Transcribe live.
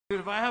Dude,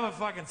 if I have a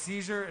fucking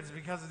seizure, it's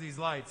because of these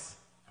lights.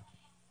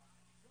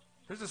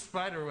 There's a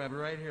spider web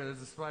right here.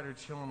 There's a spider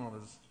chilling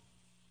with us.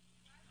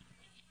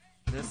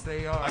 Yes,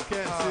 they are. I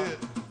can't see it.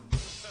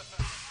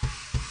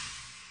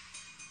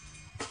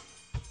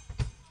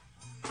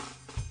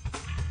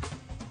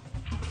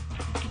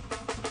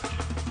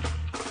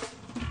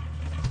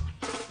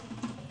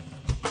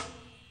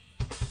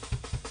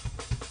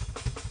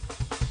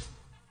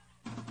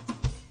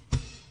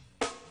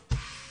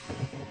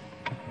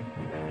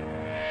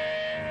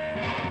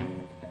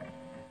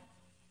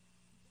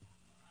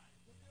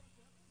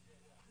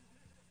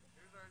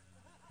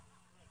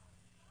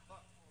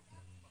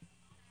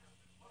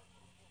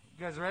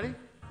 You guys ready?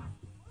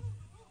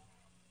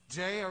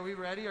 Jay, are we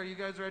ready? Are you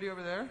guys ready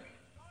over there?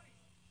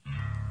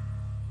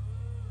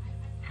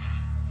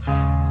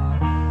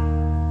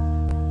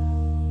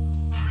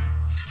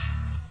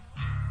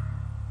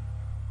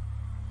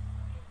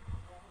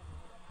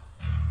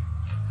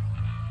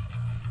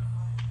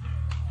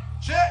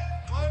 Check!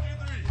 1, 2,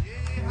 3.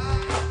 Yeehaw!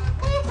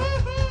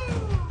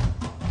 Woo-hoo-hoo!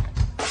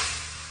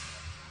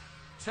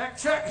 Check,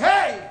 check,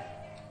 hey!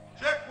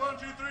 Check 1,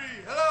 2, 3.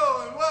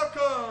 Hello and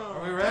welcome.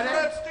 Are we ready? To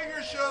the Red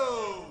Stinger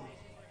Show.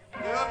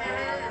 We hope you're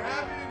here, you're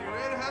happy, and you're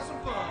ready to have some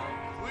fun.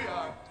 We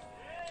are.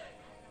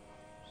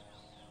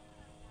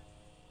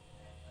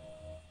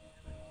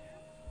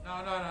 No.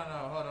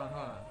 Hold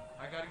on.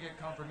 I gotta get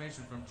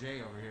confirmation from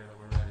Jay over here that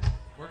we're ready.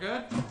 We're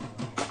good?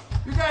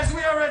 You guys,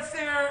 we are Red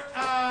Stinger.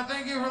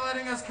 Thank you for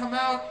letting us come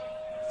out.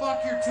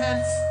 Fuck your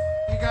tents.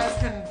 You guys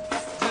can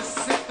just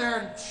sit there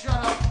and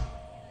shut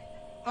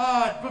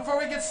up. Before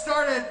we get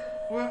started,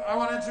 I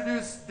want to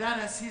introduce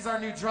Dennis. He's our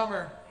new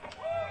drummer.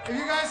 If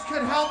you guys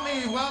could help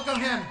me welcome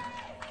him.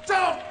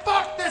 Don't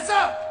fuck this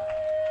up!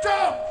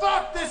 Don't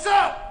fuck this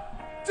up!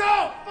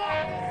 Don't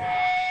fuck this up!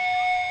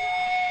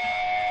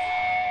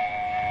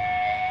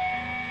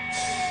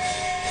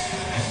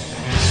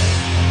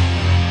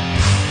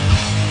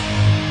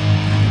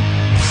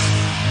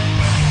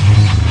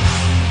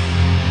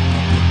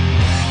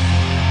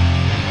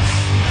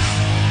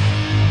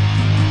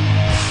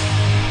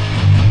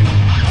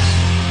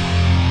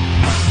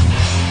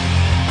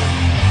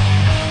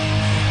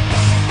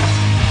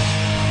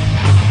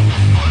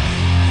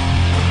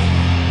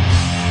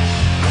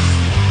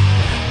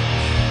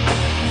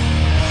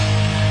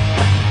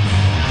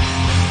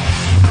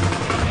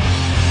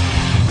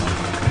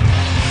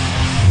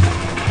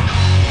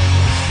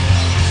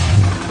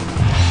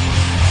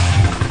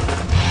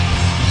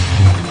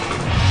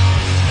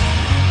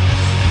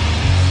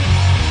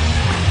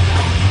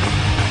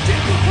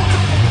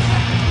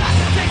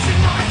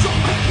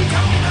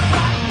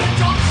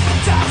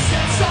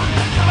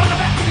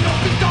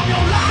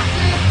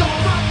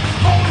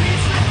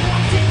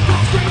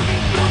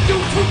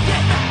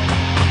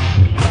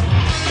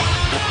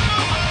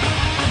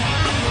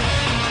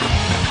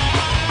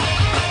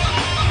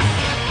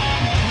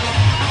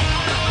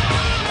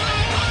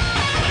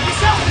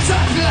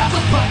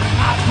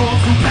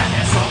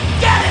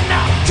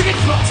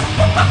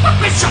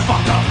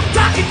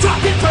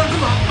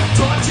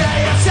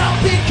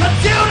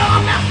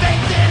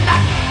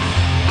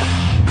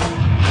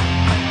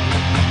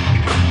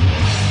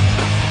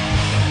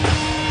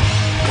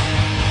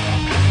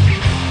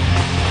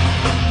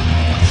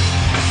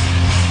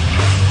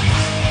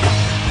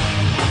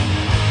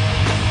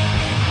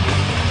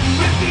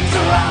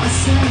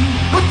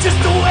 Just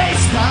a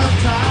waste of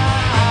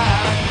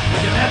time.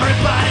 Making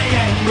everybody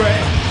angry.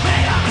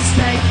 Made a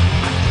mistake,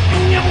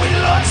 and yet we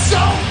look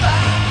so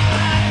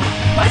fine.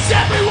 Why is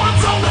everyone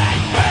so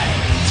angry?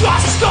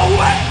 Just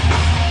away.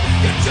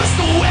 You're just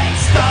a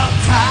waste of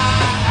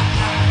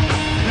time.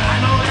 I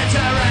know that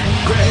you're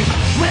angry.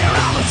 We're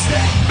a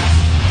mistake.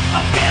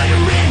 A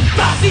failure in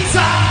God's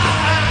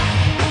design.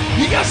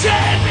 You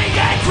should be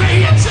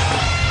angry and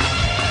just.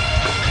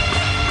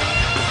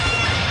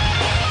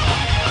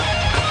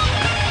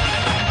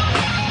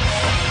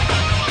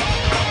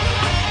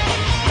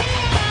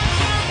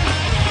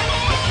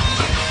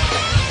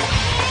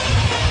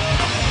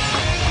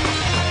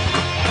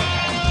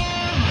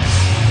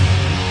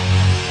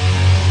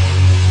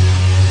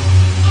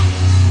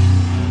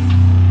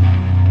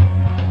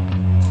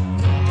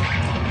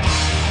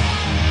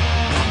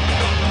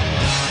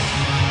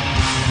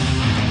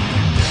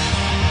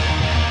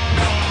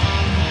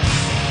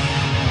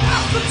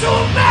 To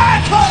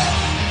America,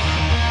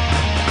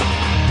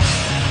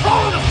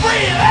 on the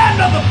free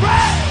land of the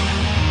brave.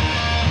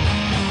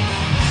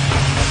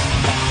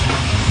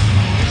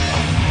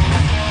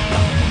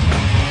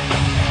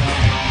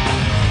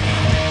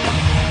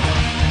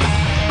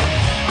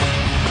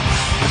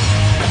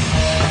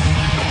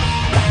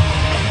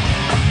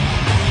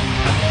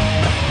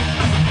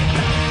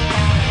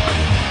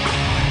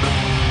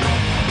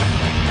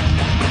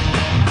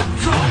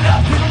 Growing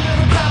up in a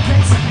little town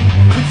place,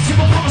 with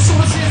people on the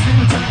shoulders, it's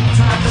been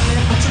time to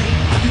live the dream.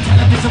 You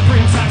television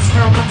brings out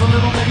experiments, a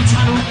little baby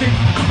trying to think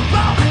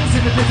about things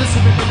in the business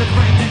of it with the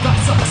brain. You got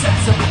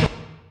success of it.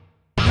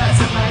 That's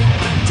it, man.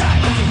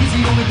 Time is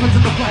easy, only puts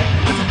in the play.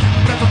 There's a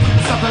camera, the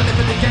people stop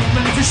living the game,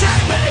 and it's a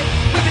shame, man.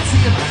 We can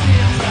see it.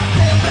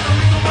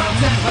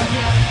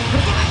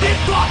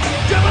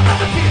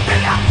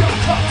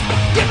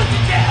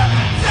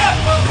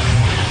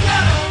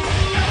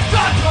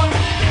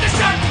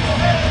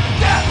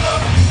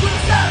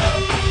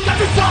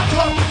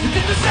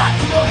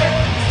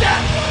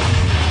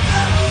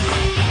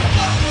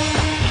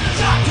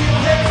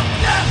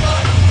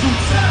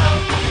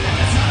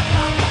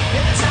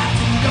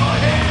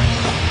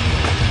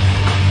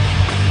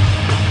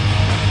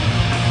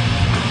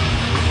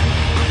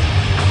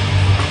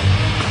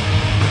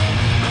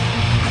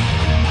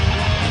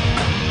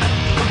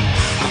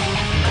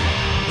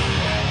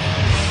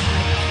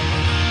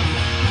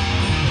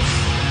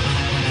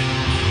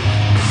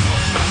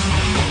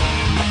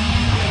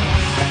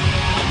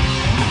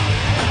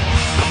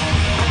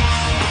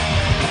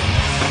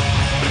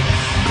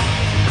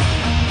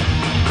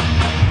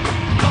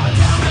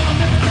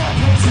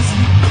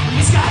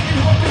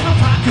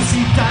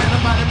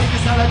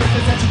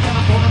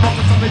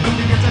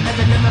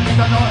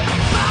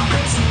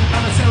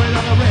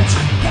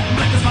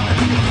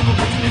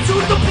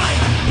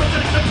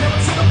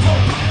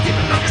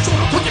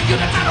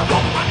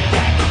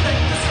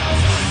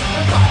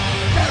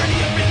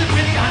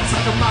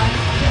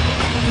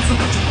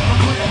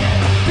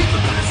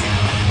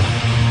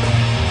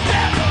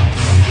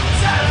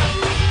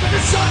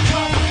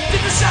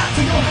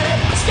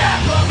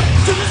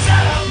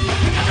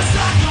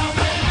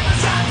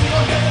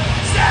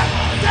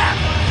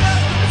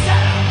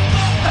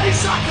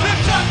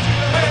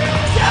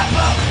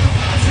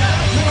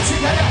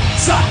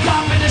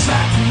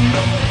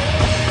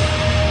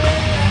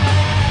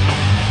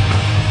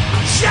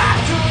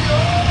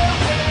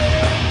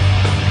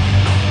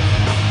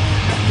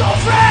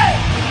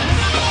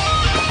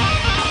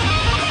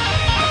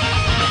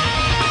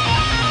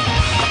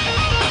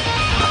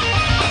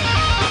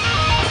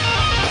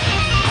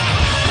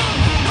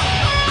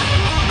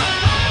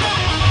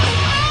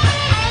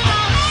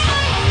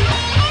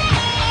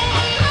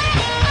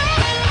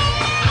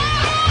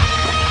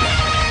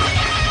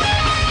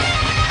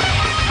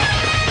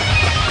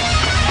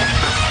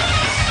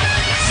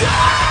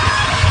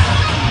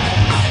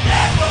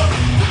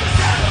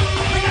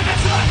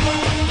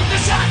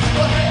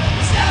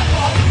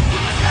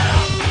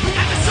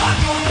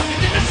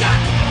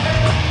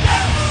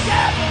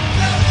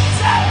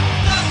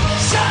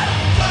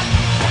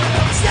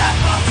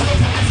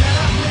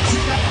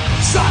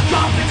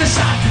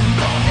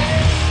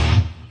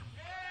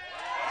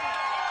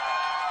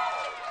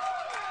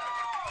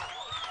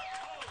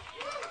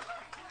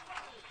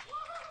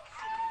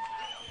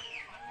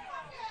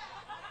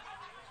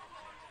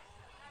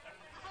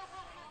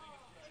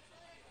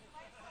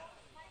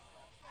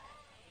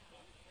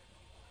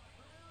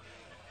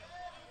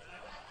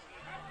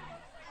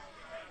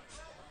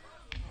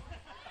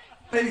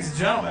 Ladies and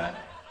gentlemen,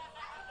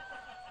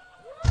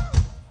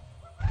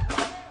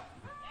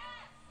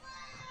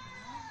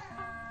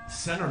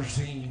 center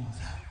scenes.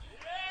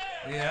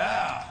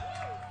 Yeah.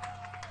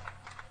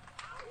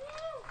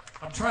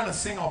 I'm trying to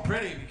sing all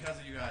pretty because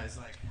of you guys.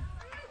 Like,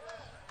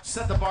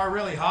 set the bar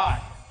really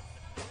high.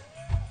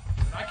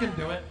 I can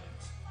do it.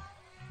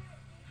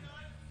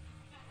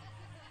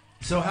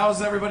 So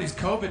how's everybody's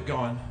COVID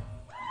going?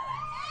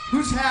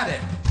 Who's had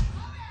it?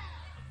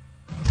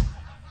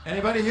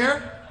 Anybody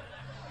here?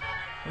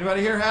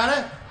 Anybody here had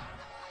it?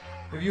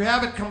 If you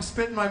have it, come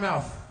spit in my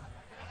mouth.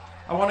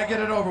 I want to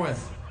get it over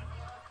with.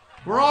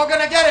 We're all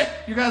gonna get it.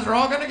 You guys are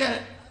all gonna get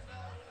it.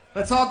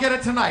 Let's all get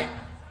it tonight.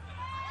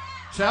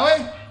 Shall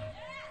we?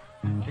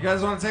 You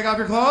guys want to take off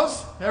your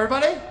clothes?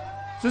 Everybody?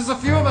 Just a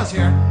few of us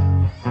here.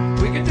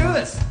 We can do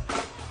this.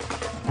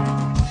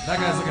 That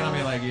guy's looking at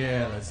me like,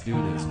 yeah, let's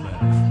do this,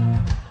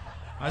 man.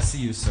 I see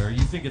you, sir.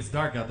 You think it's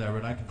dark out there,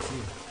 but I can see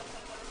it.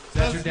 Is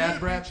that your dad,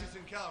 Brad? Beaches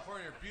in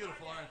California are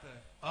beautiful, aren't they?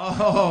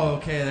 Oh,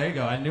 okay, there you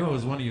go. I knew it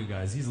was one of you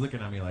guys. He's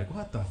looking at me like,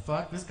 what the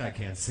fuck? This guy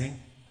can't sing.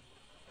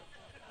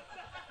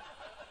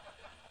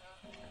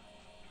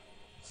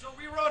 So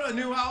we wrote a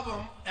new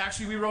album.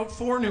 Actually, we wrote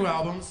 4 new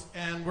albums,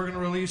 and we're going to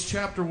release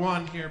chapter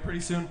 1 here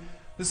pretty soon.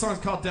 This song's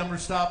called Denver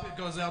Stop. It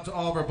goes out to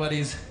all of our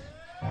buddies.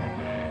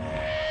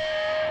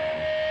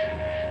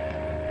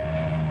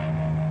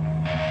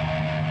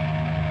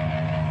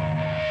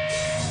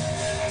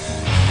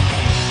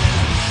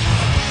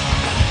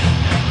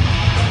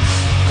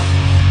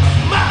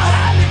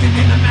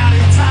 In the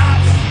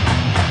mountaintops,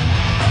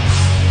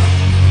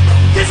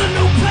 there's a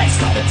new place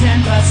called the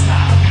Denver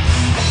Stop.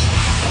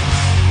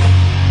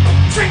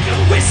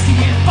 Drinking whiskey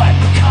and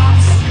fighting the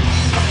cops.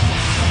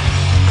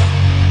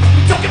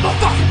 We don't give a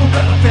fuck if we're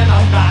relevant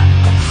or not.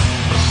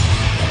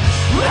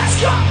 Let's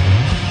go!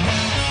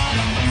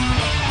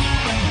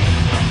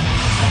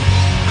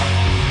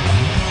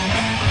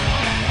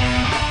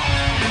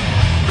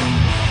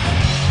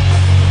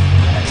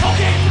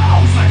 Cocaine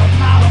rolls like a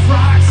pile of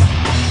rocks.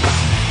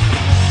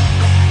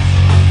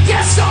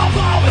 Yes, I'll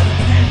blow with a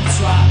pen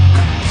drop.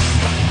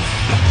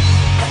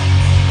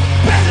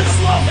 Bending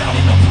slow down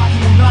in the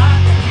parking lot.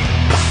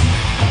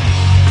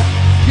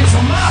 Here's a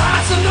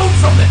hot salute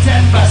from the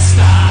Denver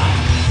Stop.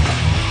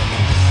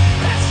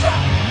 Let's go.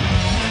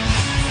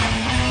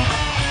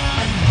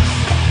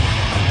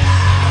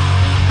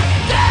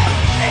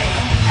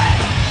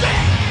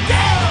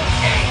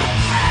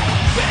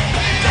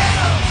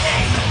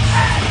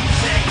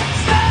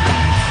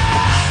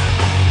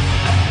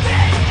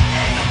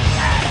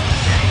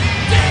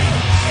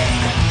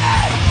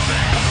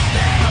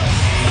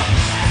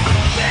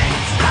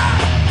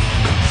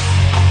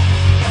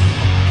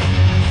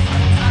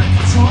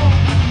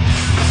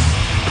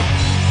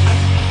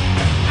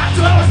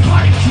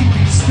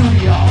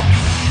 Studio.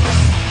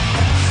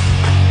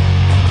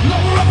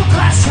 Lower upper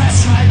class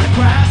trash trying to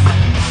graph.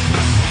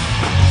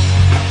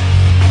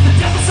 The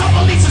devil's on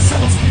police and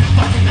someone's been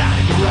fucking out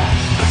in the rap.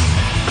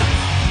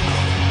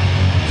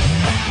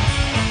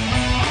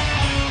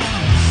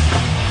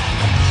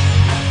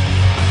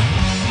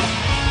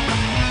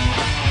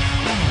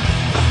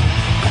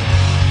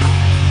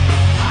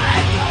 I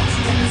know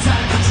it's out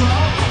of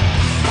control.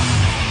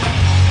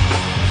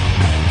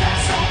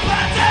 That's so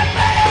bad that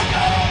man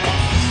goes.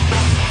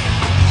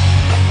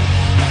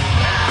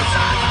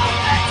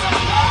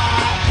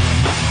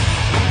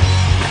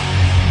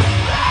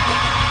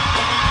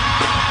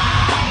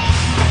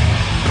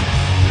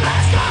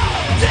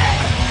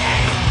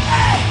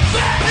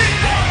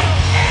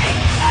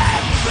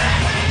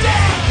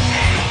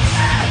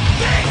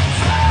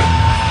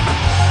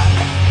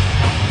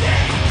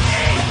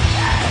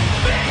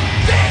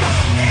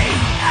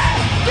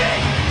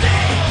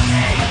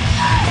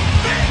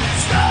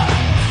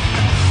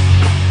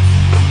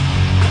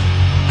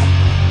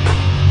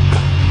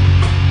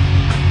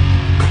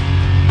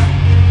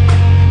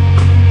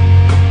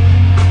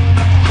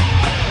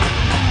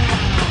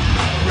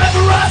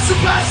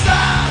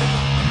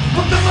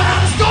 From the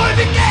violent story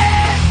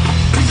began.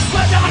 Jesus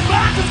left down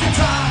Michael's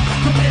guitar,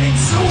 committing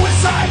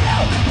suicide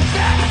out the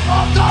back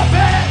of the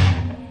bed.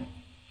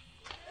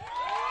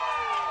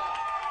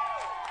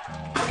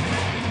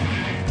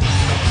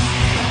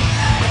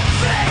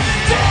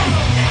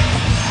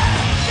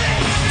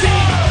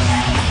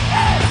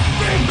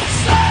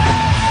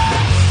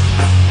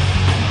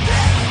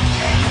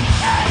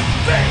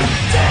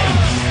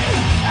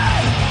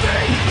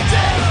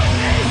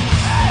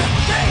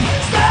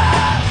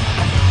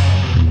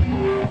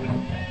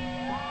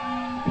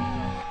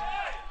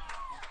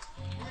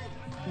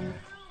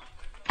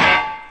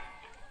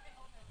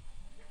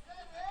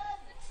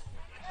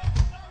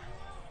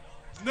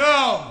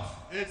 No,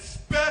 it's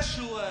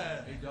special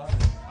ed. Hey, Doc.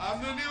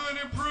 I'm the new and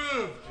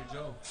improved. Hey,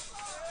 Joe.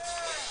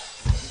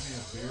 Give me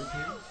a beer,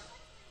 please.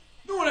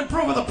 New and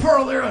improved with a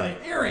pearl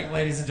earring,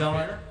 ladies and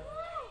gentlemen.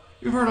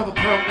 You've heard of a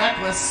pearl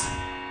necklace.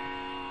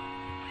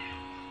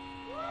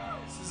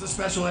 This is a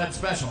special ed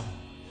special.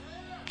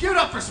 Give it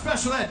up for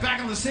special ed back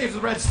on the stage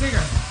with Red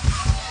Stinger.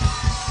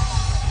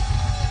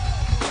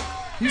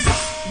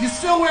 He's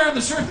still wearing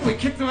the shirt that we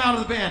kicked him out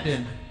of the band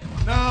in.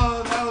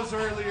 No, that was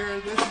earlier.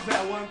 This is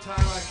that one time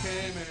I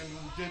came and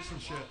did some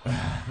shit.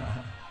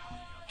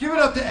 Give it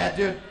up to Ed,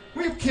 dude.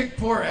 We kicked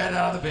poor Ed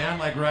out of the band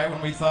like right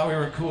when we thought we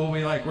were cool.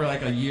 We're like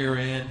a year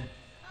in.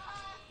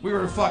 We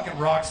were fucking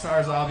rock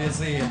stars,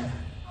 obviously, and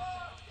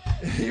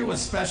he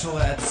was special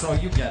Ed, so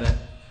you get it.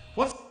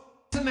 What's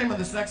the name of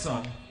this next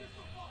song?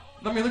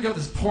 Let me look at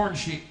this porn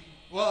sheet.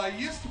 Well, I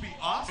used to be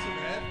awesome,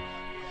 Ed.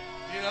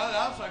 You know,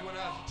 that was like when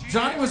I was a teenager.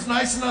 Johnny was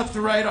nice enough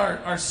to write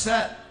our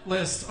set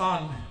list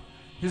on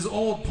his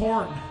old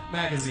porn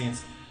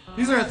magazines.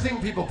 These are a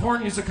thing, people.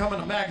 Porn used to come in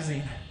a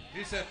magazine.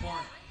 He said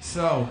porn.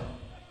 So,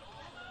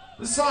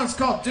 this song's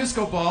called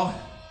Disco Ball.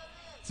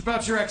 It's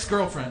about your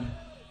ex-girlfriend.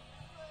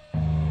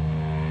 I'm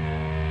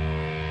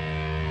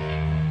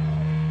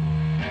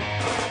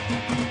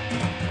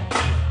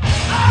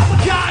a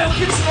guy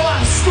who gets in a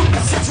lot of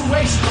stupid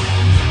situations.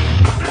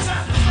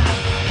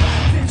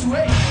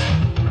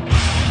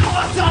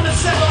 I've done and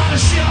said a lot of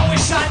shit I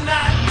wish I'd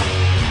not.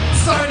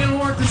 Sorry it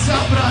didn't work this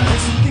out, but I know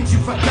some things you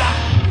forgot.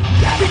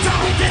 Every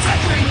time we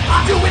disagree,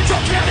 I do with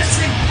your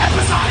chemistry.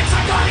 Episodic,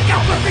 psychotic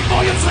outburst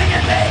before you swing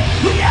at me.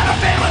 We had a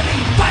family,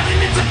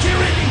 violent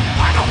insecurity.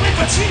 I don't blame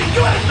for cheating,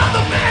 you had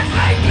another man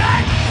right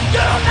back.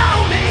 You don't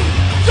know me,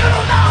 you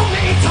don't know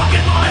me.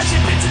 Talking all that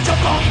shit, bitch, it's your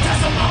phony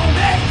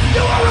testimony.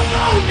 You are a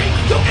phony,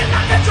 you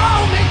cannot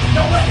control me.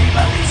 Nobody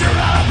believes you're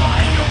out of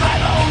line, you're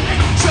right only.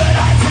 Should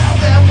I tell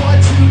them what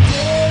you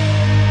did?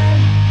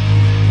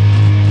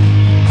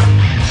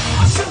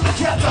 I should've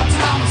kept our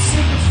time a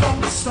secret from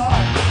the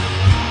start.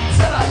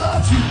 Said I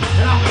loved you,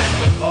 and I went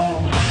with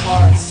all my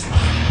hearts.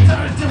 Then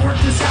it didn't work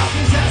this out,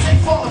 these as they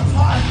fall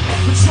apart.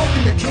 But show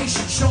me the case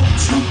and show the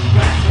true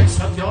graphics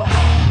of your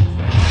heart.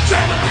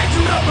 Drag my leg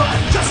through the mud,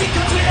 just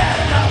because we had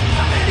enough.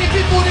 How many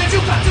people did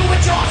you cut to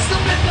with your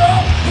stupid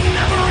love? We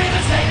never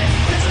even stated,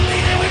 it's a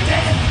lead and we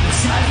dated.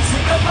 Decided to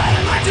say goodbye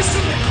and I just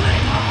took the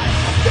claim on.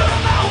 You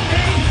don't know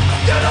me,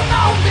 you don't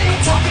know me.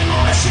 Talking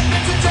all that shit,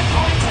 it's a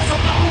phony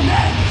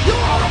testimony. You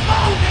are a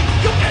phony,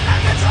 you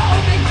cannot control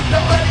me.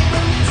 Nobody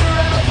believes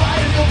you're at a fight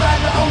and you're bad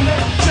lonely.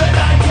 Should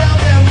I tell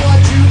them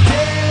what you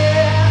did?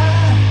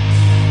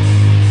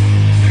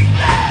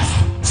 Last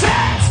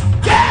chance,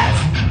 get.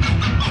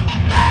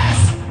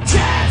 Last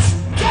chance,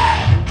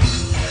 get.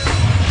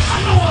 I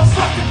know I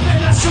fucking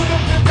been, I should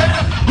have been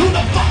better. Who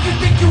the fuck you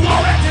think you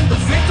are, acting the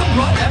victim,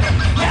 whatever?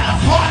 Had a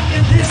part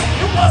in this,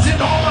 it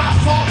wasn't all my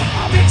fault.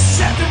 I'm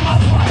accepting my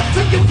part,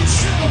 so you can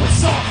share with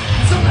salt.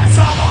 So that's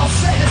all I'll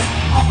say is,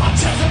 all my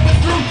chest I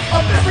went through,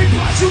 of every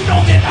part you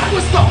know that I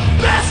was the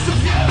best of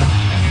you.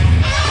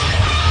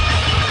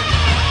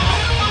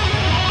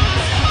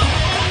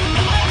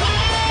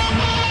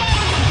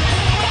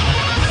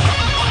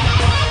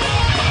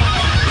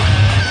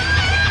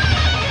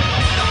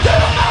 You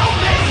don't know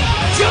me,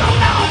 you don't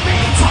know me.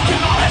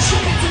 Talking all that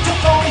shit into your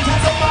phony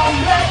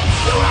testimony.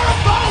 You are a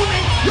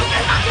phony, you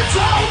cannot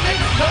control me.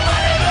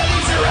 Nobody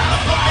believes you're out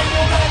of line,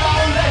 you're very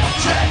lonely.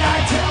 Should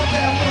I tell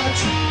them what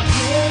you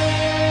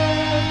did?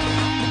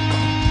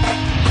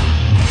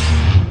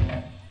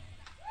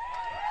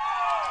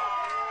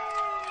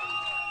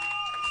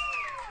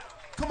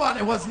 Come on,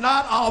 it was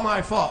not all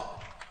my fault.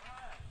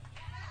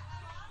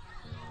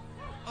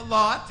 A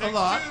lot.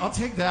 I'll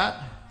take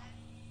that.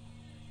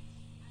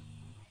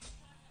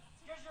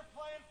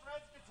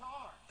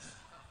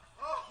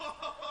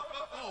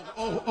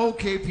 Oh,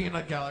 okay,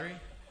 Peanut Gallery.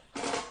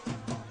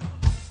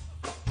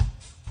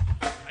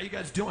 How you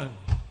guys doing?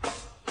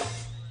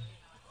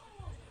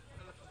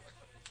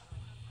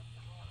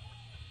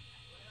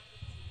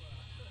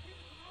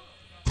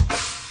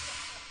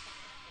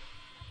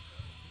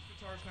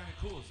 Guitar's kind of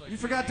cool. It's like You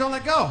forgot Don't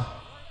Let Go.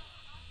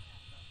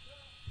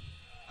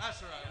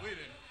 That's all right. We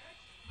didn't.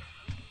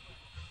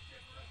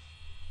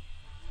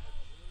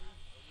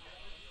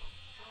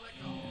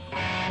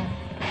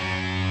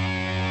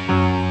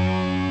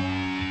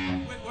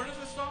 Wait, where does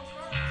this song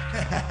start?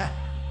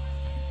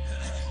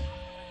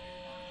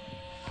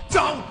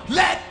 Don't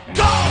let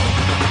go,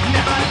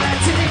 never let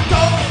it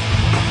go.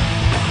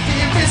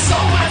 Give me so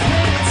much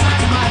pain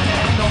inside my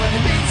head. Nobody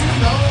needs to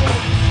know,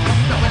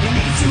 nobody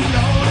needs to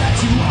know that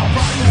you are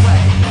running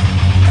away.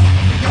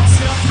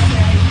 Yourself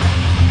today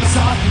is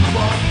all you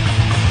want.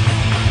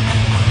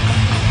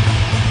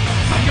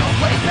 Find your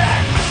way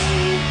back,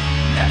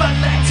 never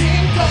let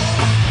it go.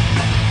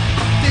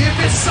 There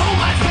is so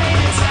much pain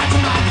inside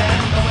my head.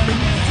 Nobody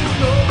needs to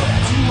know that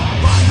you are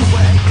running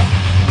away.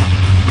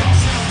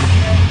 Yourself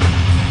today.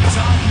 That's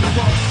all you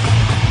want.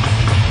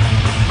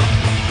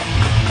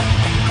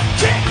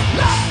 Kick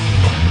love.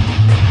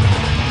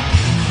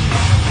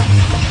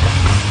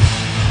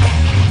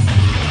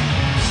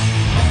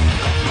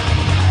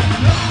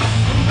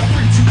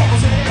 Preach you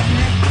almost an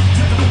airplane.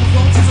 Take the whole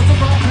flow, choose up the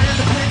wrong plan.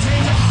 The plan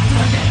change your heart to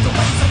the next. The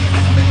ways of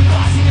getting the million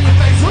blocks in your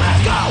face. So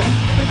let's go.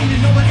 Nobody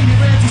need nobody need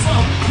ran too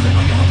slow. Even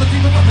though you hold the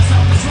demon, but the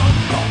sound is wrong.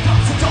 Don't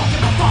come to talking,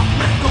 I'm fuck,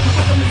 man.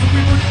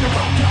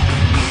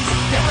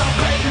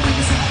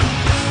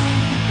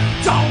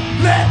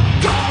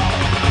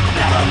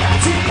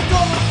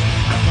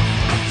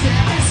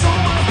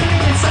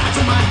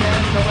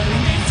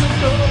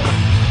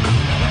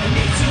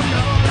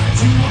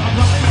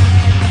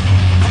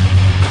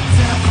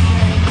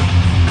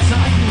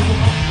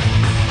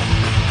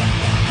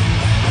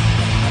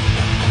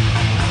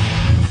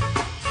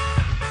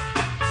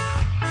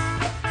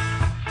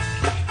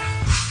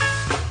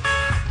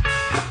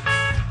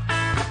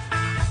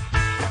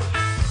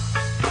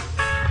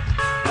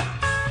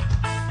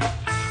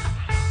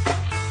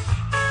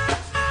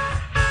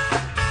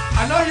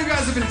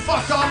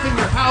 fuck off in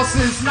your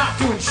houses, not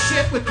doing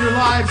shit with your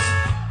lives.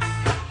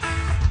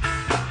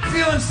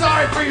 Feeling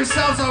sorry for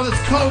yourselves over this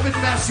COVID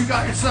mess you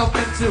got yourself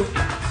into.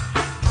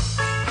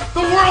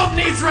 The world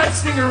needs Red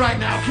Stinger right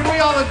now. Can we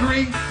all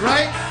agree,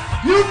 right?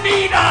 You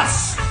need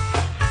us.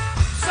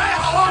 Say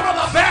hello to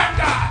the bad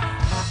guy.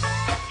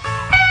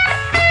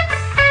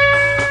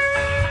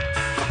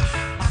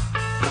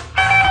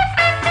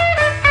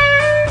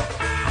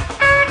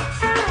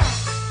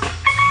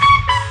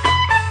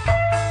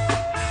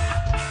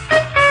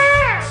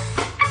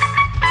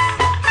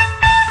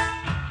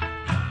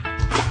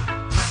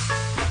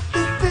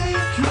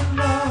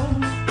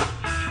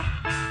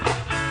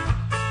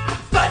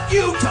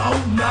 You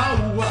don't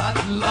know what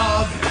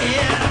love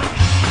is.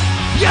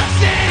 You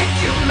think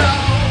you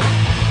know,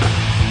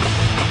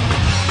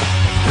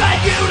 but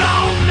you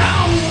don't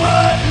know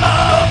what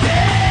love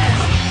is.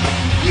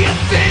 You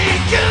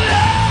think you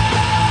know,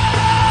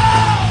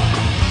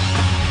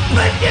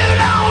 but you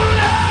don't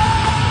know.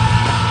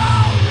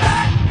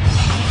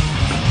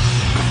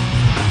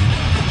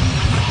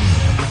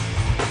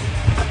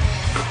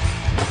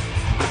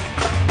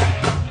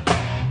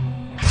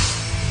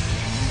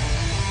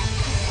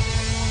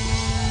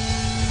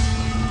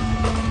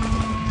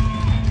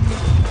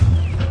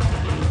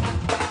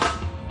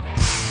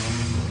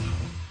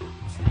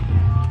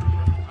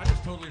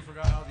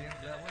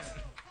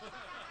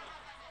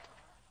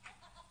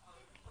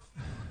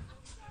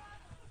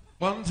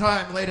 One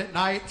time late at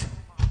night,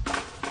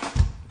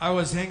 I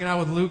was hanging out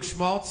with Luke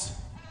Schmaltz,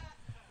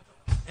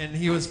 and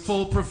he was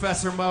full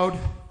professor mode,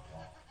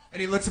 and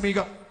he looks at me and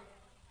goes,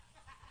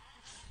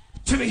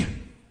 "Timmy,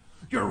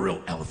 you're a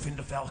real elephant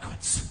of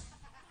eloquence."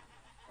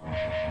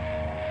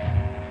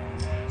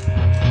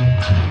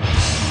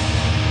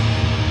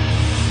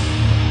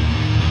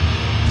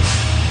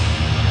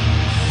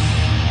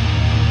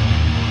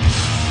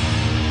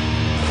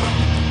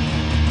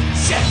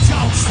 Shit,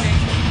 don't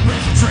sneak,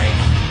 where's the drink?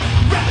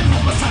 Rapping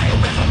homicide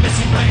with a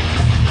missing link.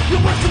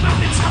 Your words come out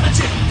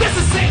intelligent, this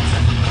is it.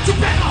 Too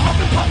bad a huff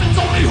and puffing's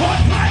only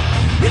horseplay.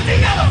 Hit the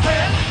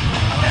elephant,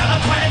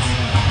 eloquent.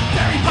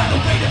 Buried by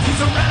the weight of his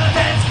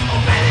irrelevance.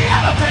 Obey the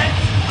elephant.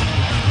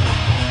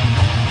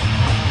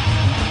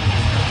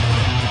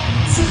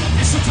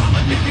 Superficial time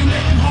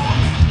manipulating harm.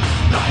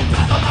 Lying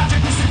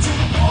pathologic is into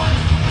the born.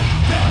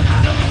 Barely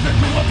how to live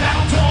through a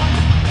battle torn.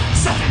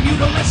 Second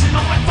mutilation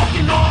on my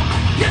fucking arm.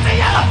 Hit the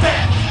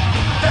elephant,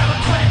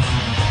 eloquent.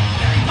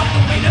 By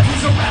the weight of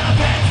his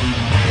irrelevance,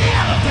 the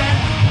elephant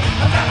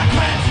of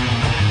eloquence.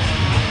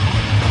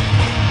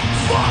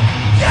 Fuck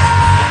yeah!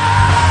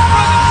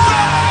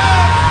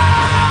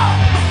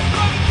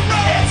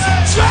 It's a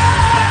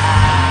trap!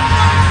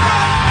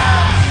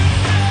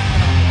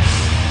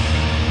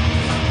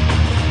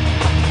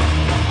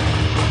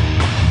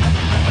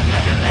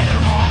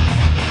 Later on,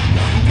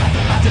 you got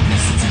the logic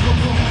listen to a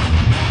boy.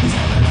 He's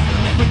all that I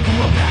live with you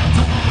about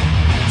to.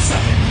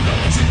 Second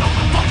religion on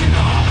my fucking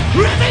arm.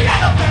 With the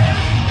elephant!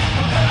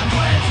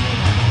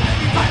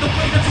 By the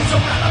weight of his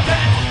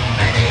irrelevance,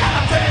 and the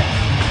elephant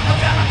of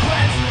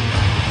eloquence.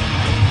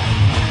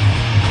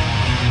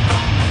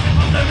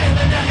 The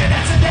millennium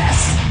exodus,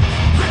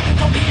 ripping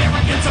from the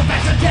arrogance of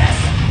exodus.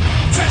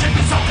 Tragic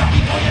is all got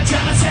before your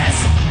genesis.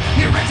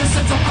 Your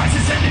reticence of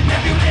crisis and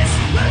nebulous.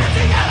 With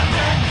the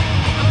elephant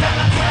of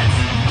eloquence,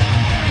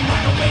 bearing by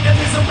the weight of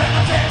his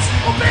irrelevance.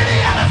 Obey the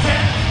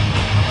elephant.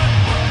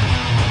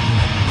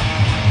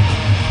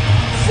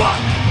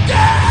 Fuck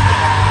yeah!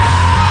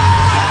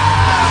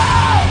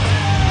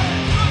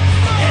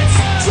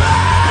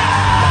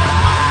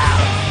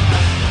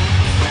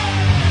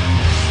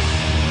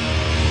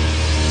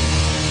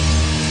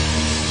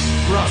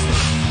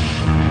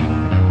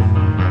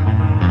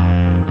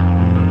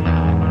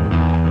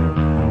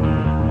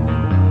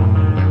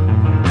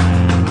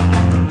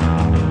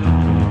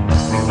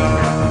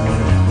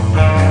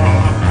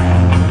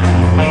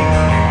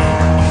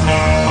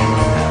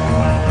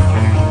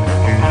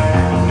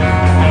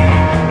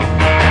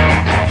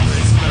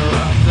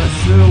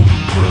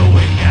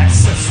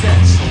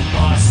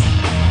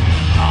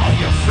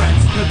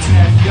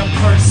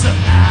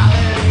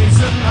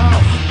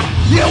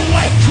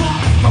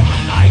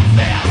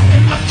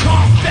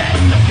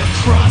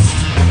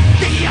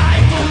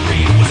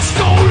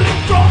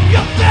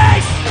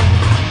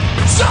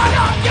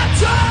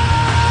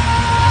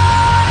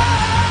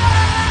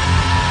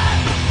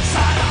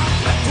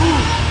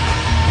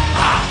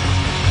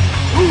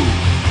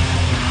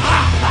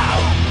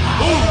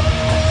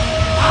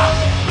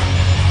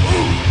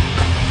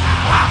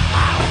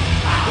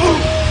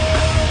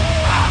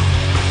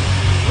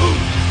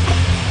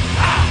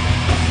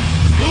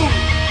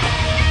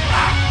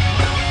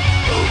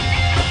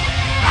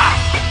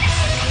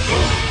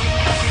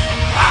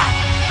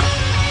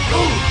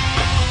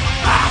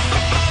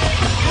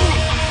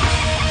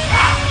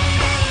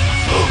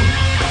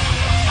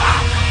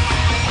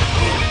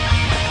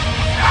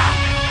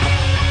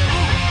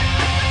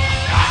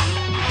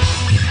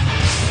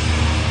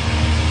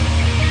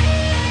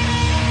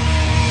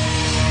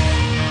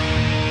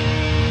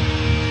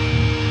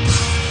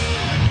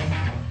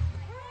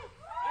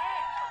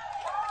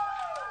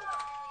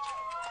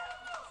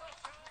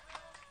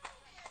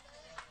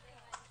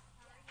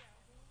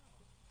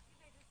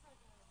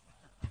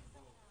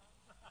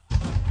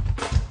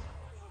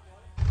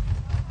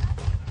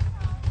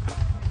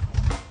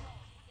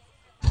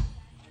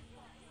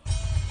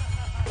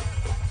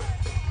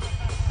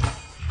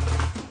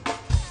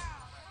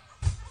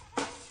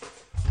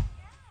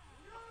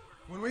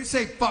 we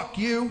say fuck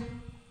you,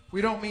 we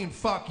don't mean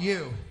fuck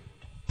you.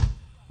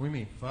 We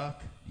mean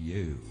fuck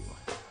you.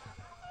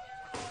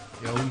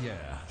 Oh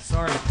yeah.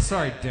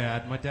 Sorry,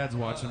 Dad. My dad's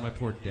watching. My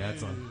poor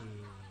dad's on.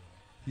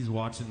 He's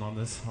watching on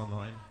this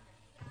online.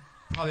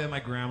 Probably at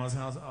my grandma's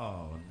house.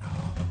 Oh no.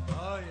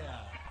 Oh, yeah.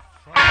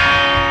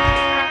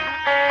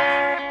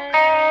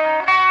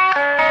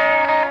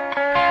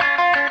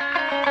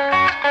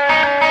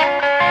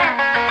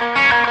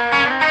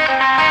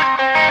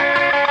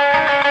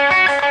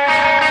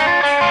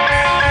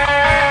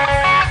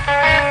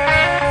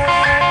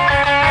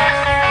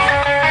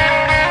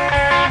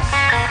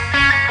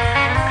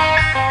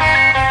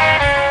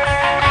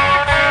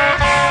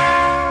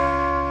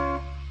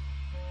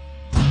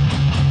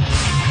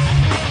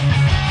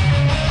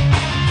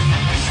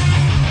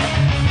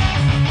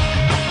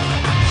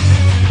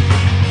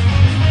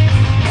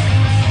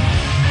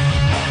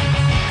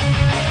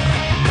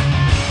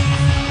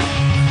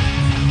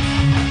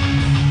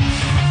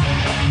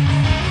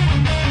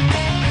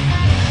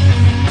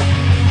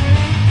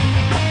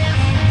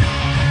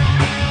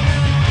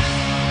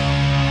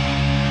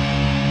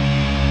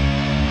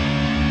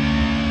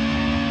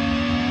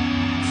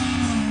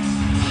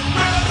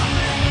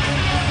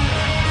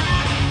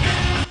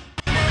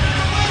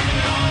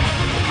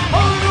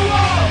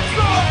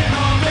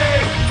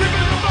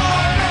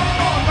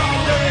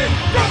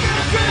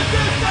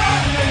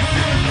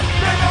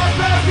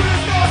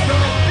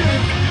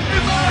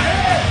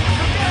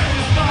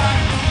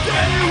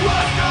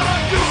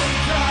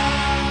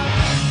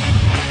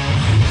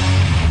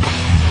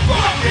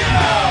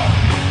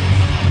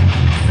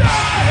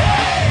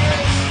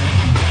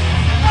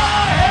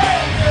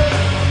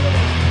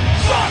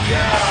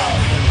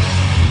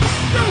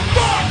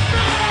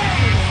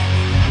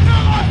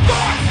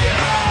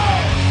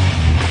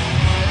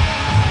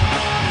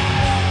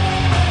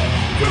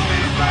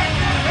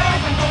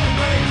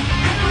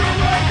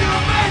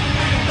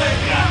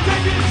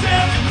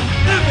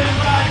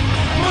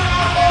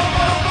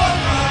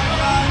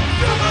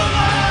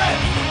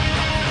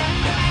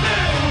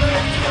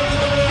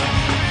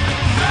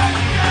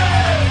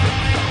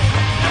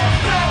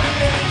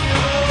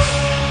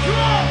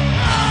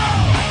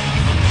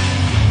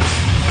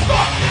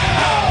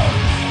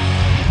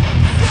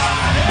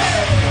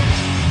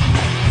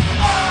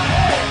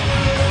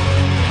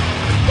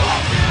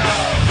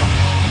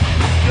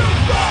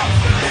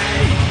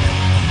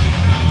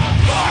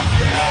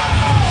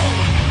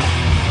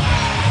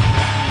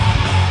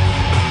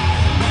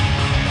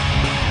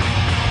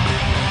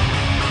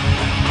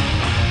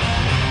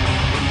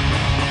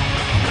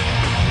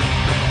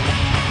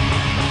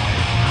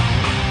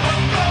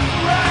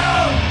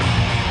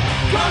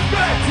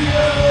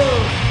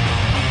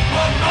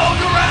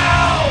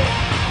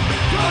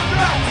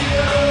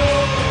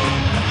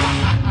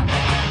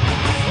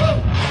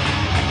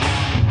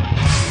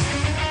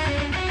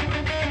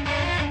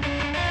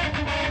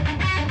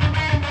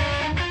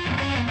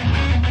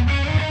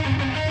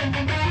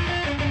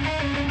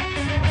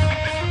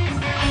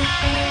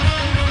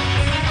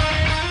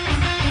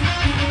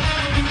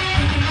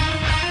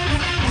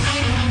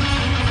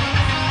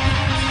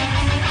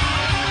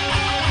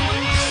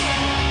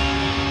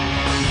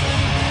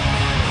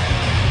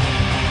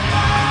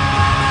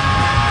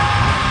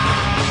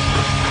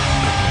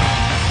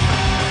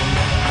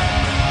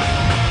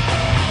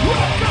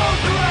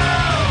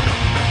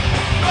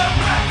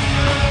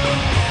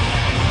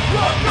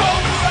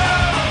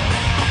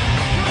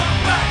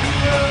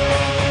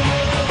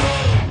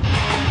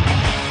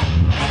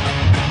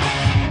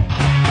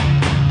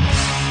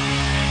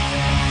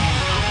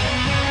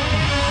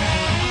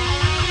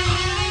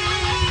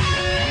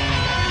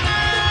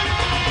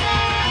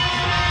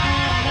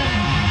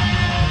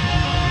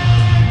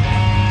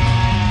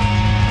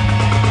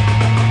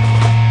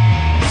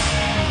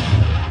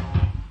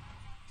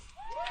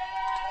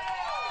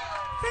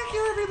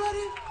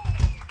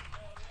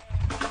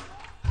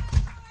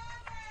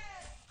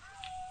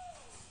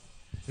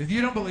 If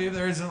you don't believe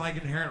there isn't like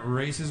inherent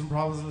racism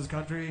problems in this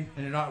country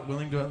and you're not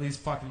willing to at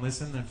least fucking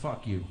listen, then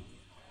fuck you.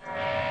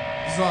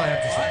 This is all I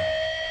have to say.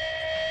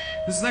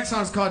 This next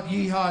song is called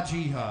Yeehaw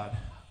Jihad.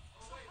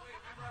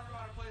 Remember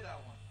how to play that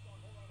one.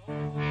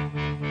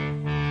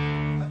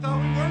 I thought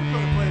we weren't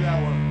going to play that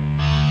one.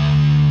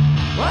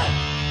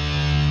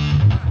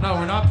 What? No,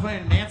 we're not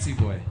playing Nancy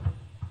Boy.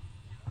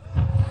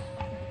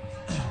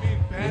 You mean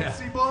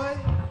Fancy Boy?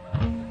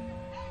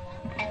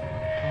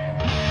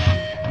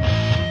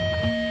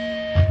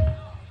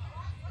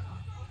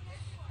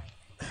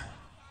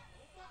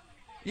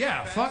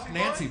 Yeah, fuck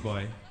Nancy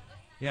Boy.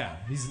 Yeah,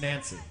 he's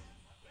Nancy.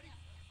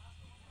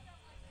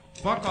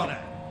 Fuck all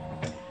that.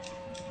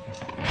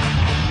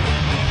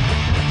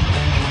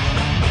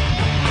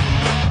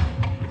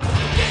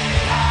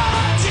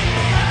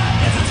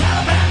 It's a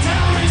Taliban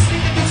terrorist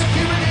leading to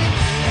security.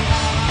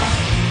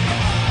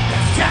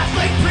 It's a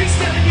Catholic priest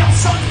stealing your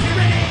son's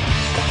purity.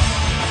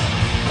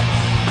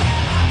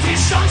 This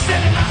son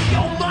stealing all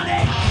your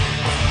money.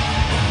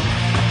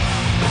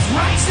 It's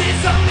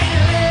racism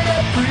in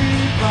every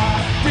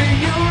part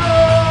you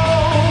know.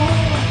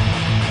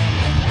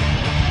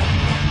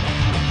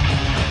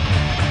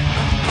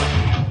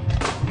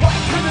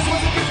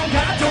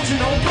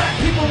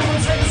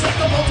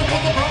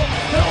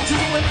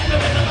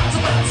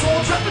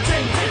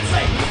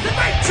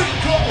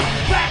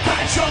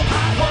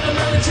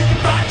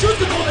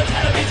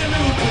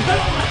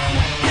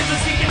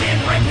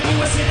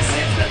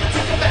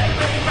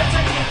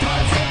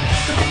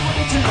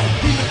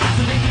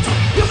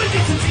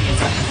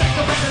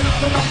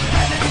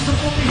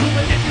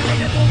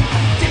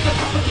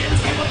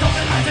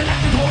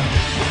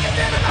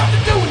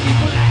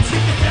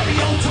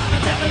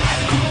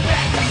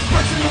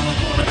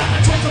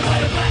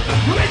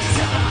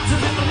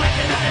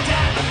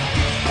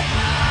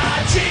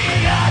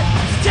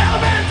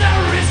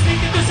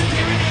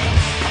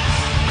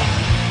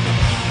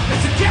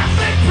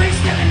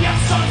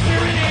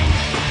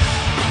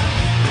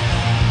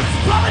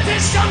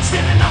 politicians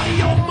stealing all of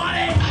your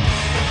money.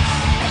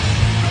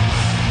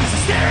 It's a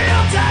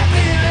stereotype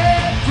in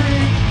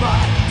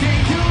everybody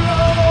you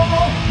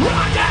know.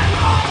 Rock and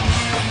roll.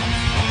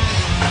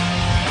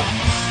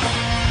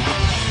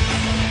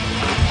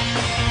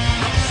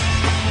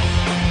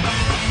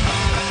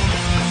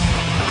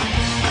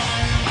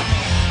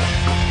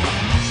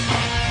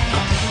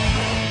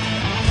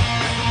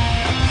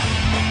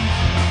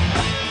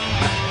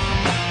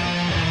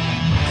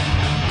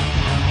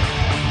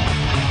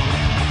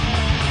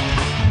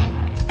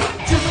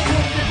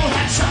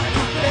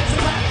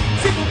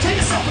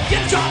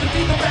 Get a job and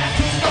be the rat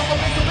king of the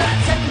make the rat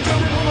second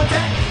German on my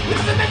deck.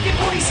 Live the Mickey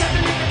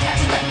 47 in the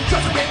catch and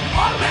trust me,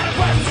 automatic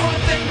weapons for a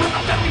thing. When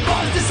our family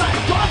bonds decide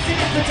God's in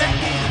it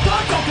protecting. God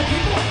don't kill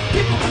people,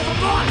 people kill the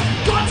God.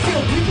 God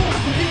kill people,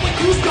 people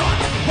use God.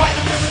 White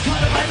America,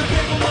 like the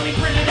paper money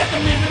printed at the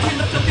min between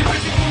the filthy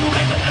rich people who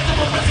make the best of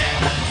us.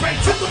 Right,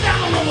 trickle down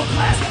the lower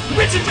class.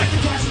 Rich inject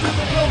the cash with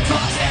the low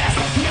class ass.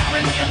 The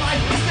irony of life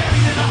is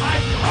buried in the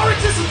hype. Our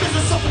existence is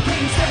a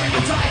suffocating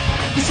stereotype.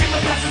 The shame of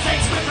past is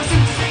hate, script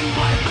resumes the same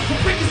life. The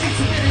preconceived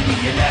stupidity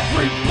in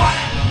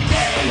everybody.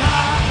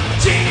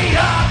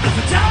 G-D-R,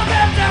 the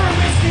Taliban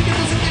terrorists thinking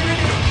there's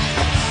security.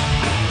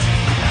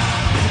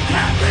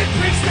 Catholic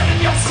priests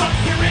telling your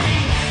security.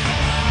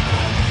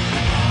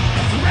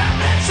 Rap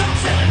man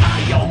chumps selling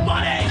all your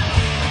money.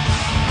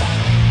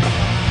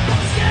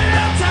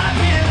 Stereotype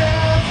in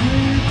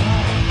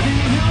everybody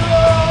you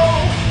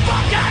know.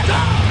 Fuck I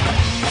don't.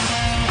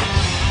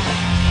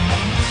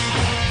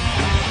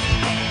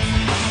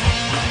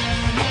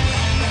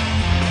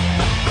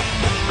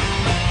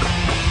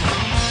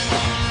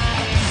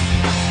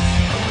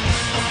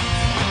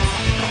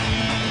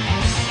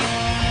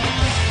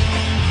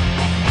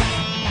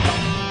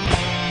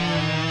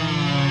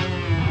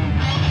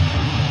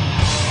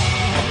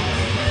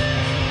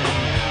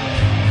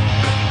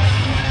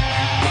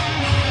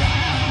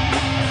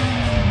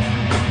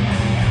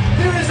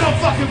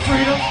 Fucking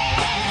freedom.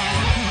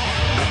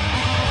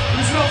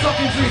 There's no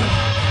fucking freedom.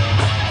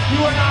 You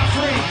are not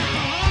free.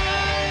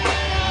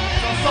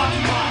 The fuck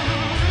you are.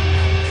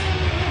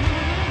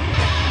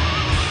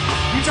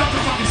 You jumped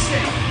the fucking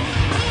stick.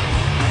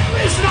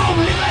 There is no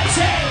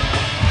liberty.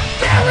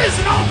 There is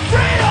no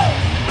freedom.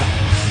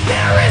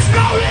 There is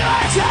no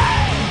liberty.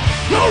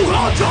 Who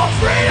holds your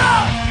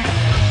freedom?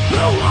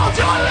 Who holds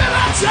your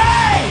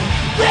liberty?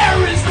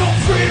 There is no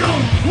freedom.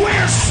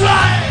 We're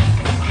slaves.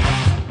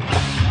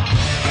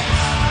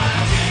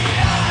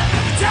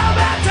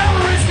 Taliban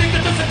terrorists think that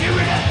the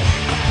security.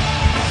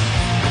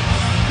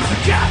 It's a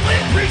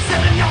Catholic priest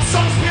selling your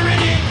soul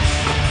spirity.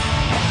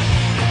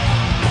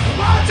 The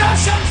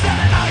politicians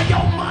selling all of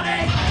your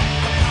money.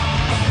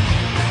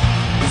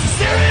 It's a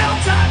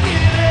stereotype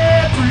in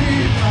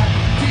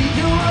everybody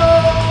you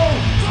know.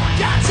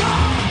 Gotcha.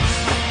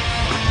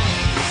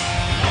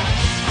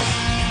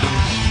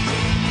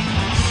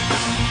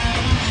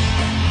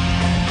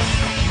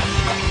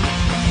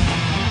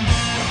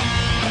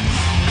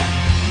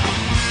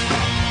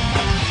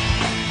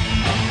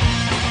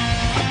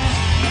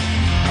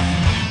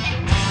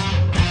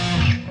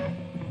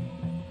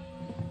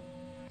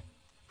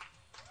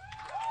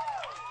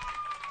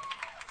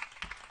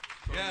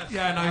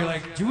 Yeah, I know. You're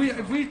like,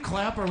 if we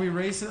clap, are we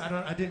racist?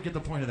 I didn't get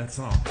the point of that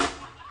song.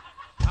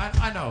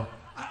 I know.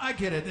 I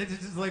get it. It's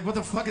just like, what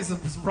the fuck is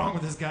wrong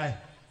with this guy?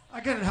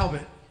 I couldn't help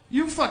it.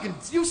 You sat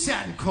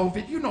in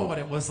COVID. You know what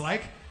it was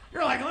like.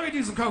 You're like, let me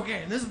do some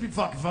cocaine. This would be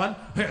fucking fun.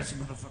 Here's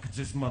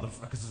just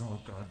motherfuckers. Oh,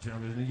 god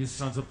damn it. You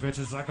sons of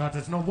bitches. I got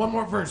this. No, one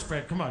more verse,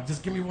 Fred. Come on,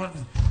 just give me one.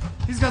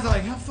 These guys are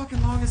like, how fucking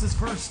long is this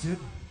verse, dude?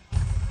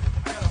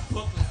 I got a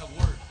booklet of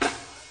words.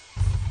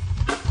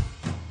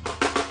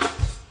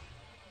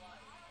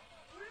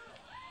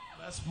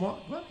 That's more.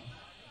 What?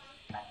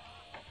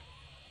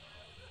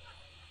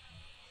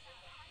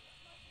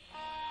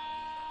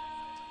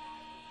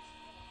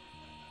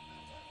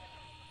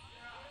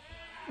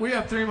 We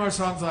have 3 more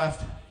songs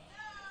left.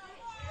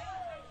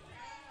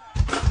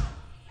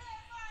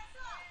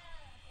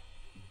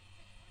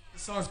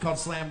 This song's called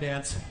Slam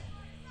Dance. If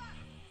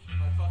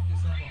I fuck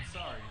this up, I'm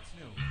sorry. It's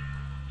new.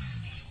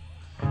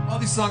 All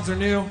these songs are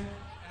new. And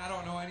I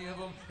don't know any of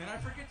them. And I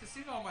forget to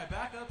sing all my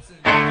backups.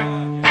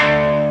 And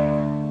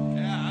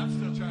yeah, I'm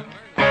still trying to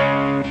learn that.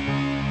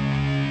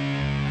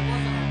 I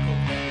wasn't on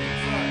cocaine.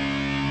 Sorry.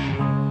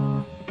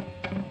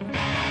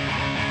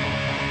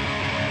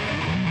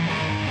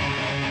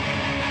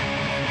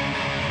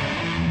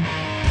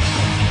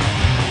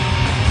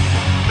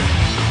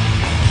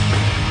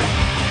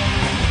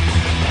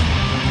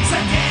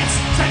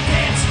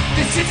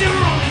 This is your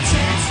only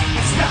chance.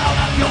 Spell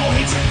out your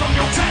hatred from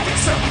your tragic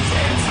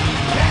circumstance.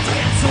 Back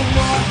against the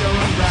wall, you're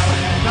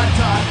unraveling and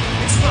undone.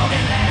 Explode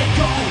and let it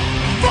go.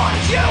 Fuck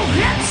you,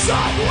 hit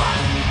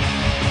someone.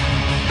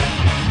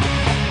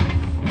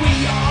 We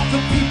are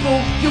the people,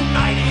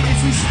 united as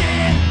we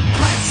stand.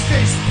 Clenched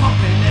fist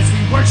pumping as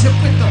we worship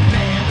with the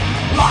band.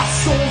 Lost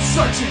souls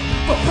searching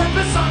for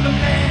purpose on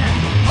demand.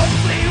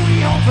 Hopefully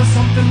we hope for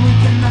something we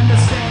can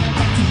understand.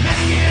 Too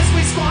many years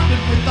we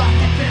squandered with our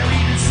head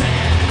buried in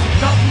sand.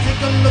 Stop and take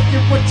a look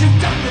at what you've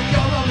done with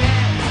your own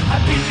hand.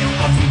 I've been here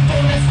once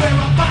before, that's where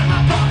I find my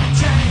ball and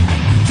chain.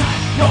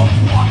 Time, don't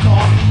walk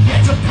on the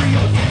edge of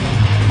preordained.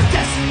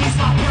 Destiny's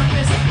my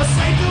purpose, a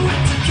slave to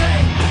it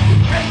today.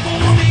 Ready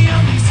for the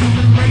unleashed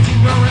human raging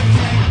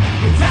hurricane.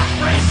 Without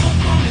graceful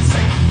fluency,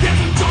 say, get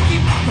some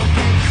junkie rock,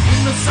 okay?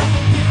 In the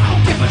circle pit, I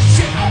don't give a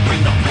shit, I'll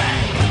bring the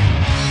pain.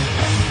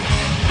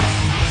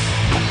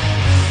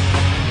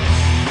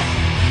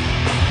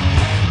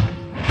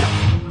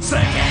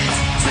 Seconds,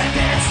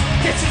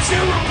 this is your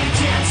only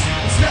chance.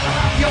 Smell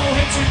out your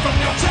hatred from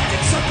your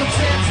tragic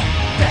circumstance.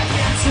 Back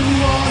into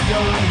all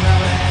your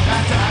unraveled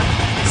bad time.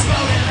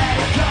 Explode and let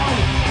it go.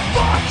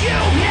 Fuck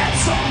you, hit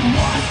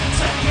someone.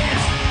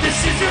 Seconds, this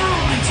is your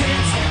only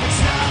chance.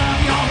 Smell out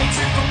your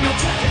hatred from your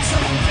tragic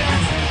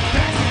circumstance.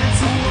 Back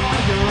into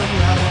all your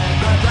unraveled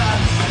bad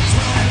time.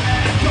 Explode and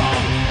let it go.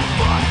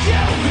 Fuck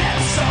you, hit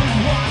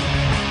someone.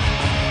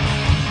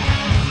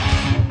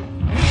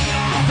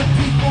 The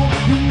people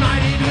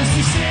united as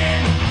we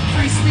stand.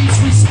 Free speech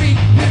we speak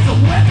with a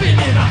weapon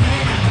in our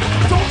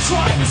hand. Don't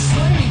try to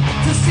slay me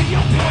to see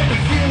your point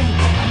of view.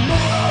 I know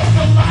all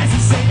the lies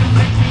you say to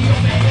make me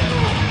obey you.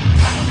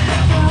 I'll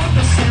never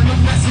understand the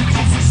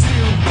messages you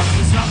steal.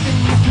 There's nothing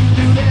you can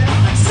do that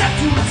I'll accept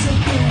you as you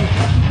do.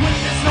 When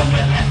there's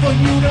nowhere left for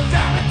you to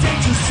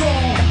validate your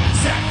soul.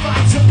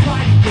 Sacrifice your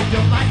pride and give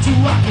your life to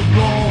rock and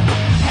roll.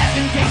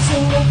 Heaven gates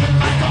will open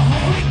like a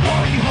holy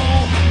glory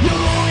hole.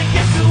 You'll only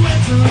get to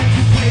enter if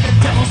you play the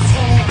devil's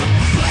toll.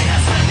 Play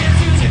that Sunday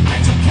music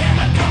that you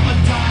cannot come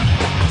undone.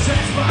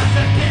 Transform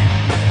again.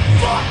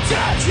 Fuck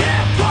judge,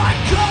 yeah, fuck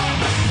come.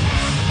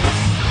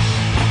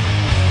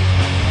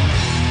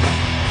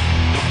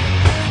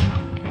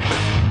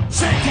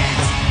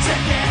 Seconds,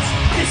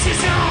 this is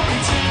your only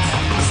chance.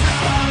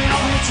 Stop all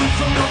your hatred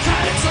from your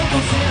tragic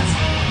circumstance.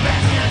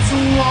 Back into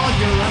all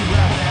your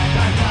unraveled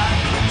bad time.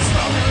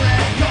 Slowly let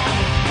it go.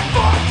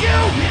 Fuck you,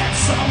 hit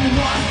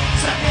someone.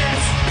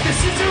 Seconds, this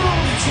is your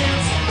only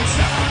chance.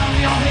 Stop all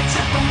your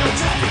hatred from your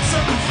tragic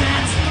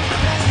circumstance.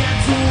 Back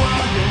into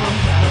all your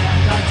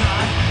unraveled bad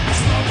time.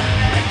 Slowly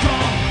let it go.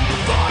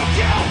 Fuck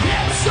you,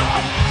 hit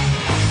someone.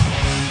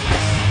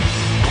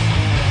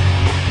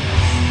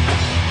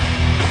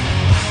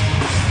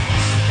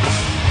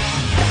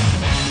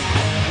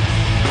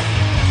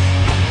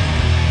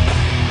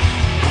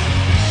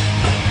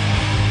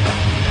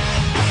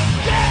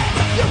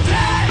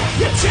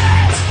 Your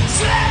chance,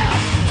 slam,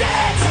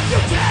 dance, your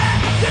plan,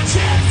 your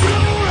chance to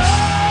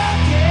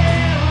rock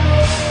and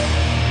roll.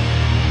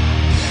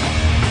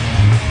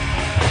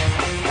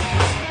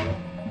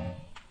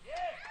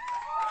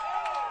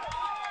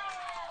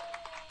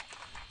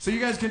 So you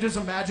guys can just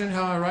imagine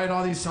how I write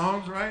all these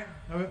songs, right?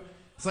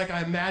 It's like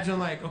I imagine,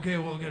 like, okay,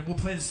 we'll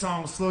play this song,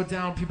 we'll slow it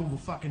down, people will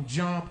fucking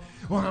jump,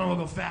 well, then we'll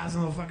go fast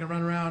and they'll fucking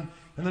run around.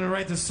 And then I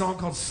write this song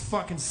called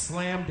fucking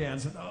Slam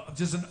Dance,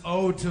 just an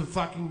ode to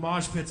fucking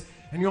mosh pits.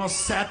 And you all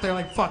sat there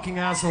like fucking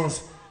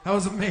assholes. That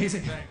was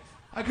amazing.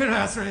 I couldn't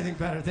ask for anything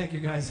better. Thank you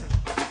guys.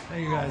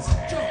 Thank you guys.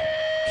 Joe.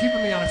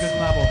 Keeping me on a good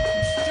level.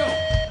 Joe.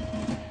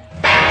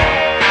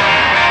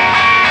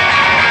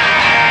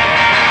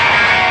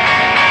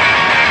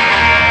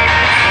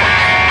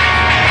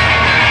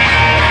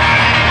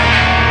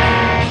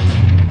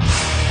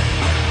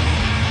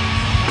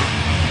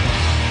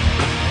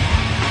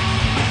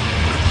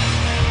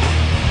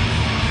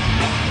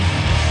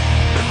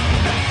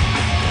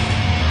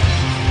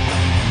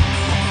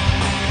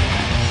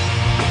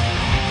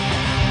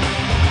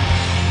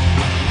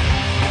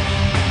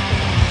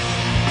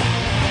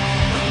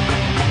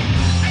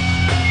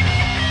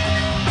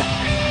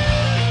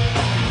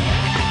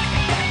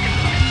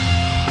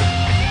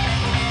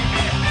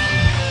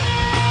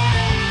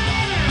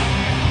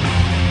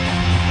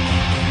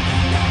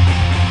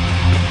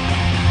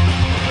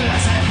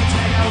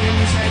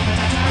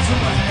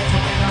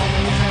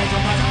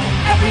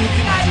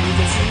 Everything I do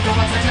just seems to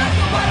want to touch,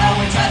 but I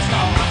won't touch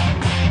no one.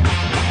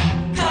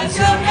 'Cause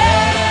you're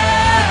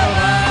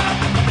never,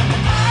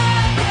 I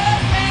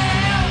could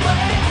never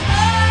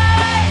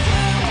lie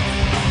to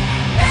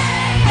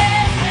make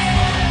this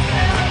forever.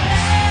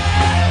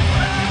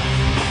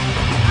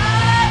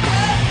 I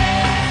could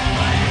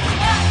never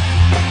lie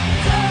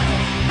to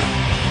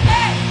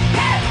make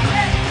this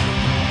forever.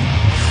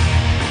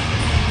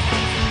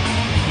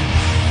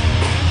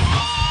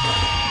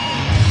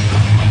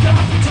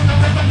 Coming to the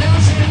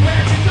revolution,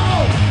 where'd you go?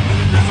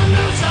 The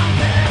revolution,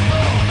 there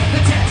go. The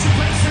tension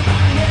place in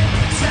my head,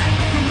 set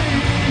me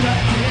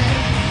again.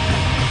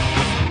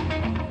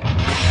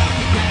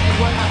 Forgetting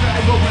what I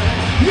read away.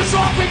 You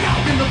saw me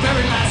out in the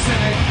very last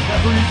minute.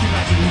 Everything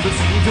I do, the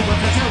same to what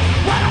I do.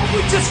 Why don't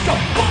we just go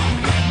fuck?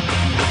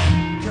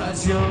 'Cause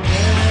you'll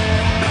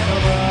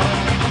never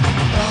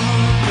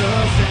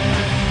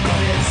understand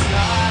what it's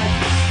like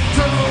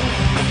to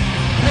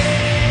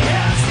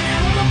live,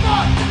 stand on the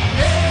fuck.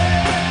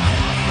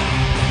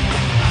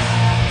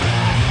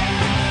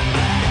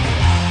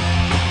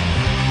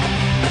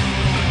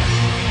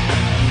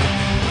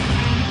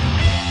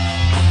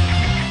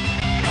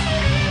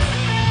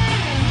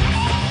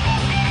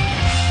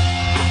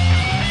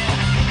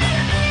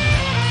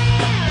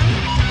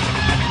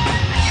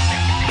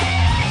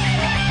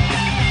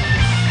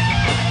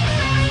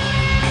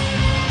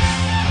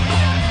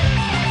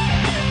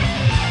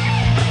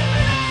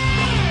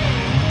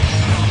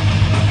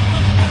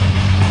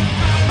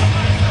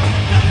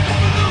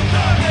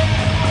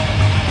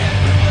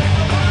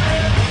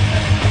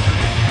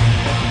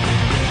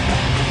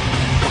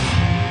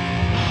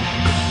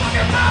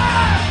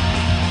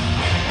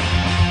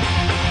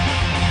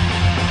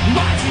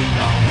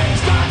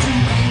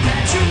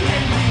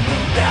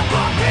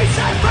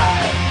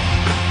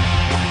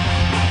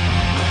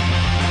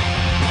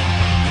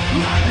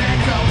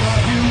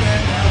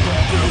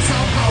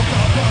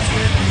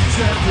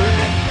 set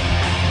free.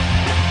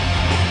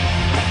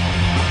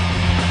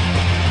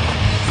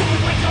 So we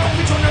wake up,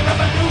 we join the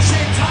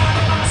revolution. Tired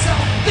of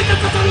myself, think of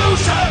the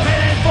solution.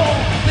 Headed for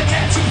the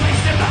catch you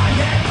placed in my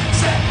head.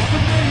 Set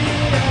for me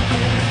again.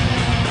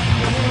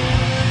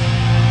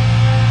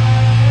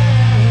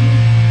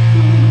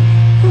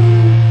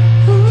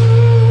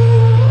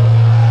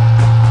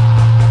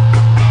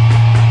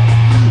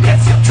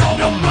 Yes, you told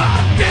them my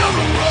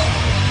funeral.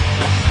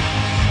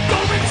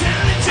 Don't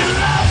pretend that you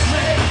love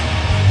me.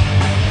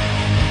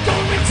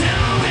 Don't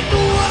pretend it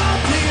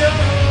was you.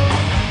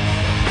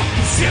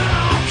 'Cause you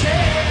don't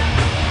care.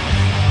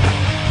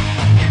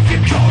 If you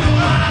go to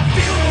my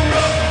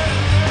funeral,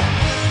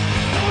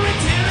 don't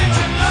pretend that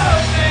you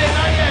love me.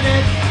 I get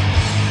it.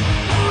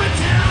 Don't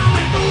pretend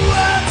it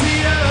was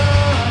you.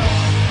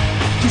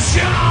 'Cause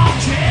you don't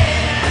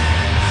care.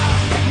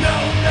 No,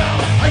 no,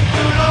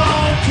 you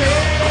don't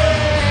care.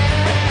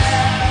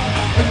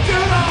 You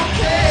don't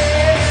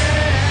care.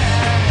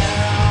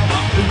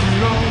 You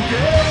don't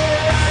care.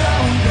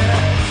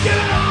 You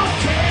don't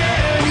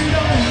care. You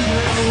don't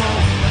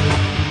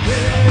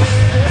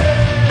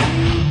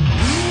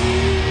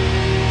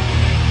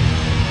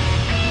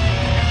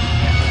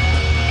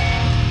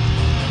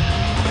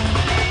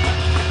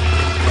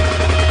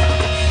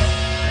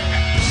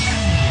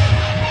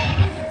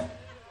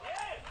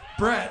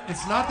Brett,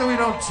 it's not that we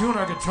don't tune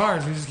our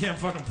guitars, we just can't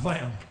fucking play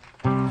them.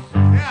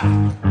 Yeah.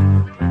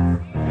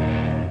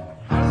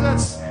 How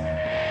does that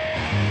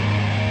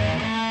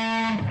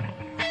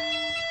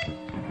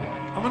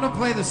I'm gonna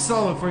play the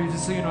solo for you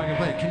just so you know I can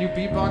play it. Can you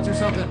beatbox or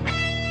something?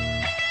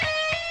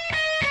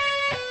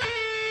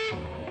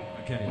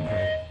 I can't even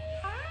play it.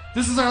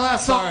 This is our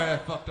last song. Sorry, I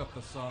fucked up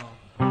the song.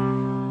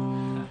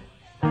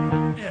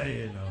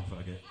 Yeah, no,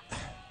 fuck it.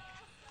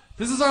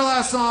 This is our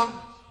last song.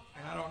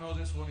 And I don't know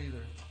this one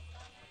either.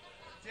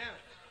 Damn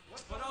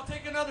it. But I'll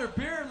take another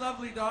beer,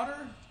 lovely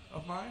daughter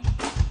of mine.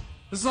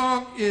 The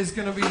song is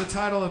going to be the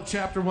title of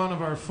chapter 1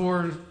 of our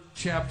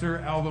 4-chapter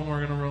album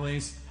we're going to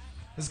release.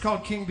 It's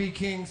called King Be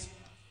Kings.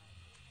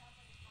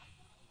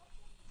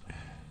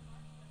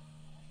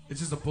 It's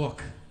just a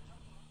book.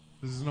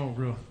 This is no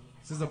real.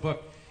 This is a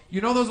book.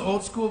 You know those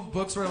old school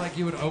books where like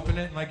you would open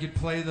it and like you'd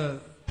play the,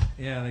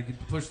 yeah, like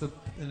you'd push the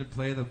and it'd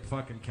play the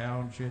fucking cow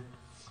and shit.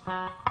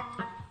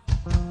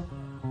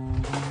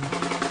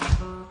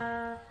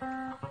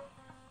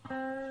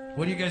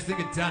 What do you guys think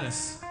of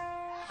Dennis?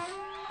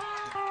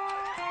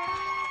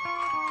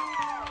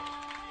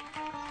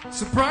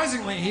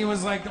 Surprisingly, he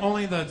was like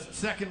only the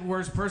second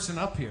worst person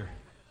up here.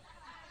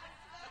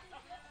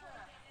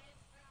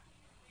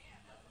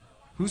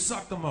 Who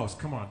sucked the most?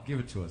 Come on, give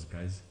it to us,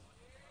 guys.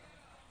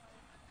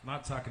 I'm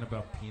not talking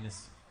about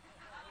penis.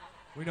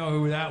 We know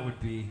who that would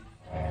be.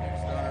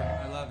 Thanks, daughter.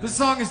 I love This it.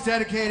 song is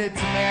dedicated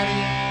to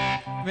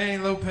Manny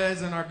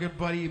Lopez and our good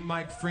buddy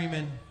Mike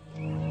Freeman.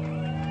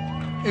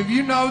 If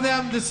you know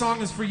them, this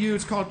song is for you.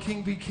 It's called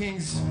King Be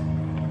Kings.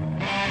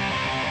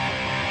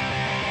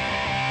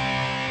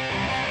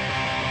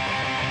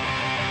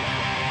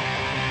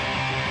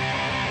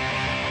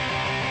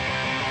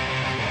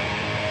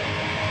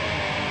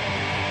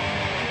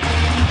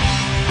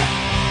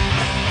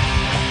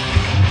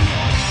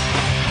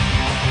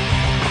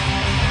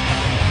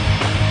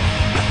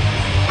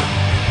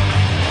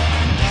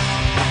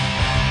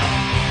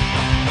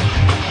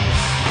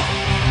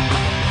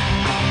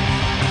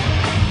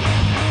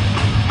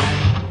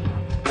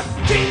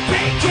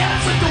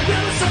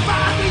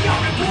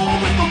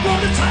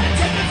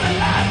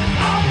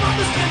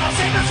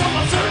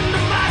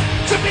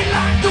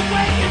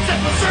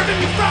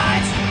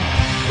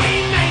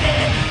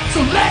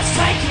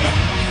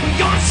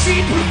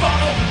 Sheep who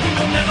follow, we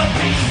will never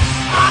be.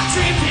 I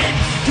dreamed it,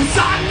 cause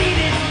I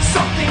needed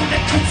something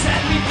that could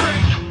set me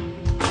free.